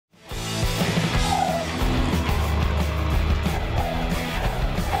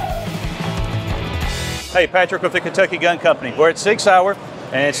Hey, Patrick with the Kentucky Gun Company. We're at Sig Sauer,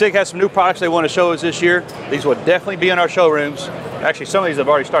 and Sig has some new products they want to show us this year. These will definitely be in our showrooms. Actually, some of these have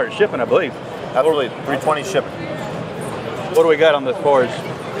already started shipping, I believe. Absolutely, 320 shipping. What do we got on the floor as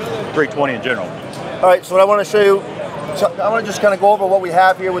 320 in general? All right, so what I want to show you, I want to just kind of go over what we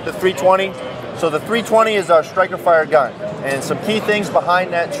have here with the 320. So the 320 is our striker fire gun, and some key things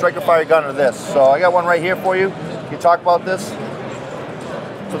behind that striker fire gun are this. So I got one right here for you. Can you talk about this?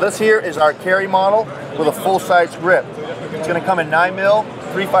 So this here is our carry model with a full-size grip. It's going to come in 9mm,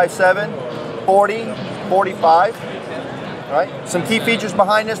 357, 40, 45. All right. Some key features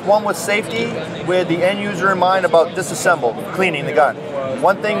behind this. One was safety, with the end user in mind about disassemble, cleaning the gun.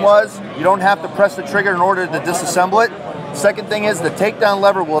 One thing was you don't have to press the trigger in order to disassemble it. Second thing is the takedown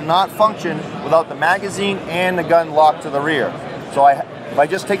lever will not function without the magazine and the gun locked to the rear. So if I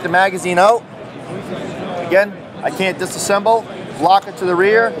just take the magazine out, again, I can't disassemble, lock it to the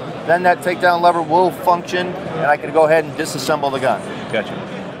rear, then that takedown lever will function, and I can go ahead and disassemble the gun. Gotcha.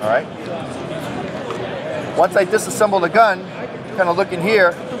 All right. Once I disassemble the gun, kind of look in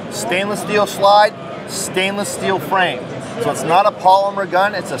here, stainless steel slide, stainless steel frame. So it's not a polymer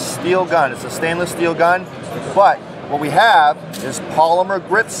gun, it's a steel gun. It's a stainless steel gun, but what we have is polymer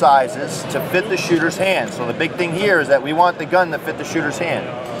grip sizes to fit the shooter's hand. So the big thing here is that we want the gun to fit the shooter's hand.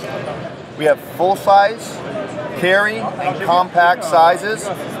 We have full size, carry, and compact sizes.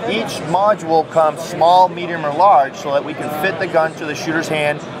 Each module comes small, medium, or large so that we can fit the gun to the shooter's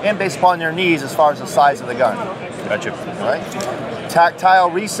hand and based upon their needs as far as the size of the gun. Gotcha. All right.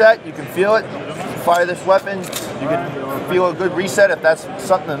 Tactile reset, you can feel it. You fire this weapon, you can feel a good reset if that's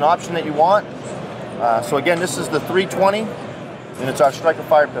something, an option that you want. So again, this is the 320, and it's our striker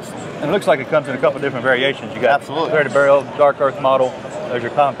fire pistol. And it looks like it comes in a couple different variations. You got absolutely threaded barrel, dark earth model. There's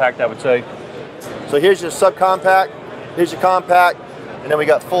your compact, I would say. So here's your subcompact, here's your compact, and then we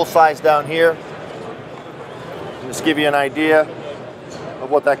got full size down here. Just give you an idea of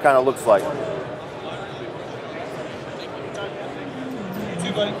what that kind of looks like.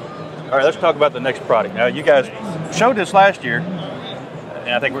 All right, let's talk about the next product. Now, you guys showed this last year,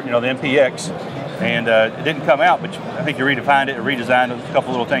 and I think, you know, the MPX, and it didn't come out, but I think you redefined it, redesigned a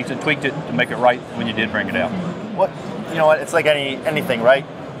couple little things, and tweaked it to make it right when you did bring it out. You know what? It's like anything, right?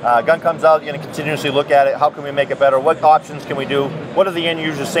 Gun comes out, you're going to continuously look at it. How can we make it better? What options can we do? What are the end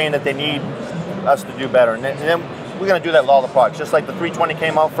users saying that they need us to do better? And then we're going to do that with all the products. Just like the 320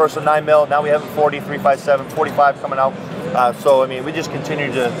 came out first with 9mm, now we have 40, 357, 45 coming out. So I mean, we just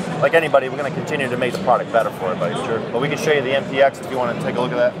continue to, like anybody, we're going to continue to make the product better for everybody. Sure. But we can show you the MPX if you want to take a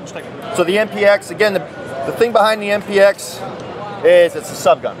look at that. So the MPX, again, the thing behind the MPX is it's a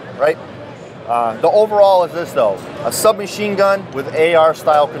sub gun, right? The overall is this though, a submachine gun with AR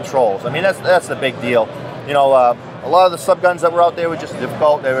style controls. I mean, that's the big deal. You know, a lot of the sub guns that were out there were just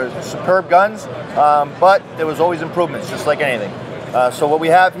difficult. They were superb guns, but there was always improvements, just like anything. So what we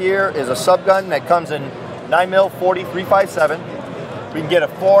have here is a sub gun that comes in 9mm, 40, 357. We can get a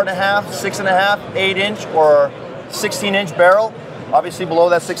 4.5, 6.5, 8-inch, or 16-inch barrel. Obviously, below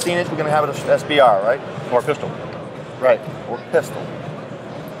that 16-inch, we're going to have it as SBR, right? Or pistol. Right, or pistol.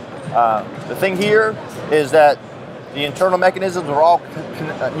 The thing here is that the internal mechanisms are all,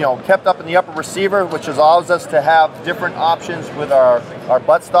 kept up in the upper receiver, which allows us to have different options with our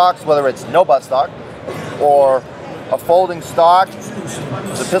buttstocks, whether it's no buttstock or a folding stock,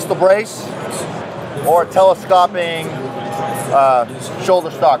 the pistol brace, or a telescoping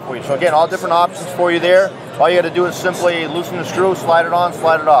shoulder stock for you. So again, all different options for you there. All you got to do is simply loosen the screw, slide it on,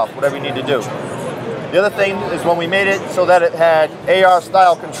 slide it off, whatever you need to do. The other thing is when we made it so that it had AR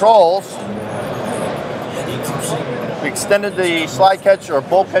style controls, we extended the slide catch or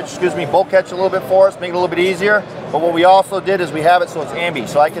bolt catch a little bit for us, make it a little bit easier. But what we also did is we have it so it's ambi.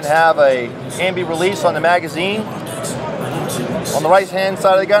 So I can have a ambi release on the magazine. On the right hand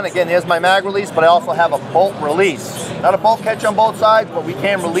side of the gun, again, here's my mag release, but I also have a bolt release. Not a bolt catch on both sides, but we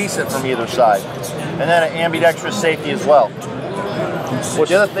can release it from either side. And then an ambidextrous safety as well.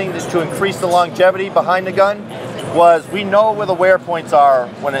 The other thing is to increase the longevity behind the gun was we know where the wear points are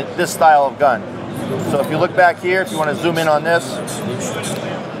when this style of gun. So if you look back here, if you want to zoom in on this,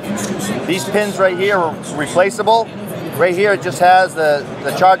 these pins right here are replaceable. Right here it just has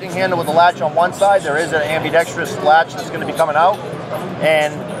the charging handle with the latch on one side. There is an ambidextrous latch that's going to be coming out.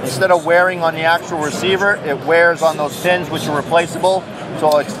 And instead of wearing on the actual receiver, it wears on those pins which are replaceable.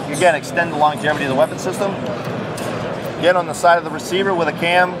 So again, extend the longevity of the weapon system. Again, on the side of the receiver with a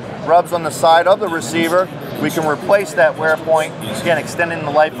cam rubs on the side of the receiver, we can replace that wear point, again, extending the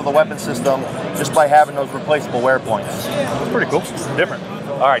life of the weapon system just by having those replaceable wear points. That's pretty cool. Different.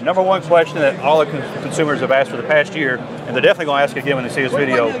 All right, number one question that all the consumers have asked for the past year, and they're definitely going to ask again when they see this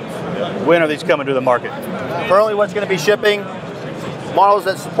video, when are these coming to the market? Currently what's going to be shipping, models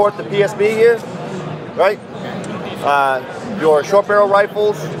that support the PSB here, right? Your short barrel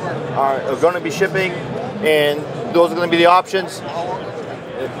rifles are going to be shipping, and those are going to be the options.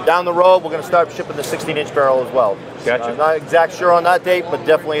 Down the road, we're going to start shipping the 16-inch barrel as well. Gotcha. Not exact sure on that date, but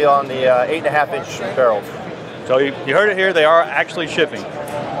definitely on the 8.5-inch barrels. So you heard it here, they are actually shipping.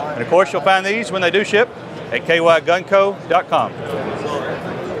 And of course, you'll find these when they do ship at kygunco.com.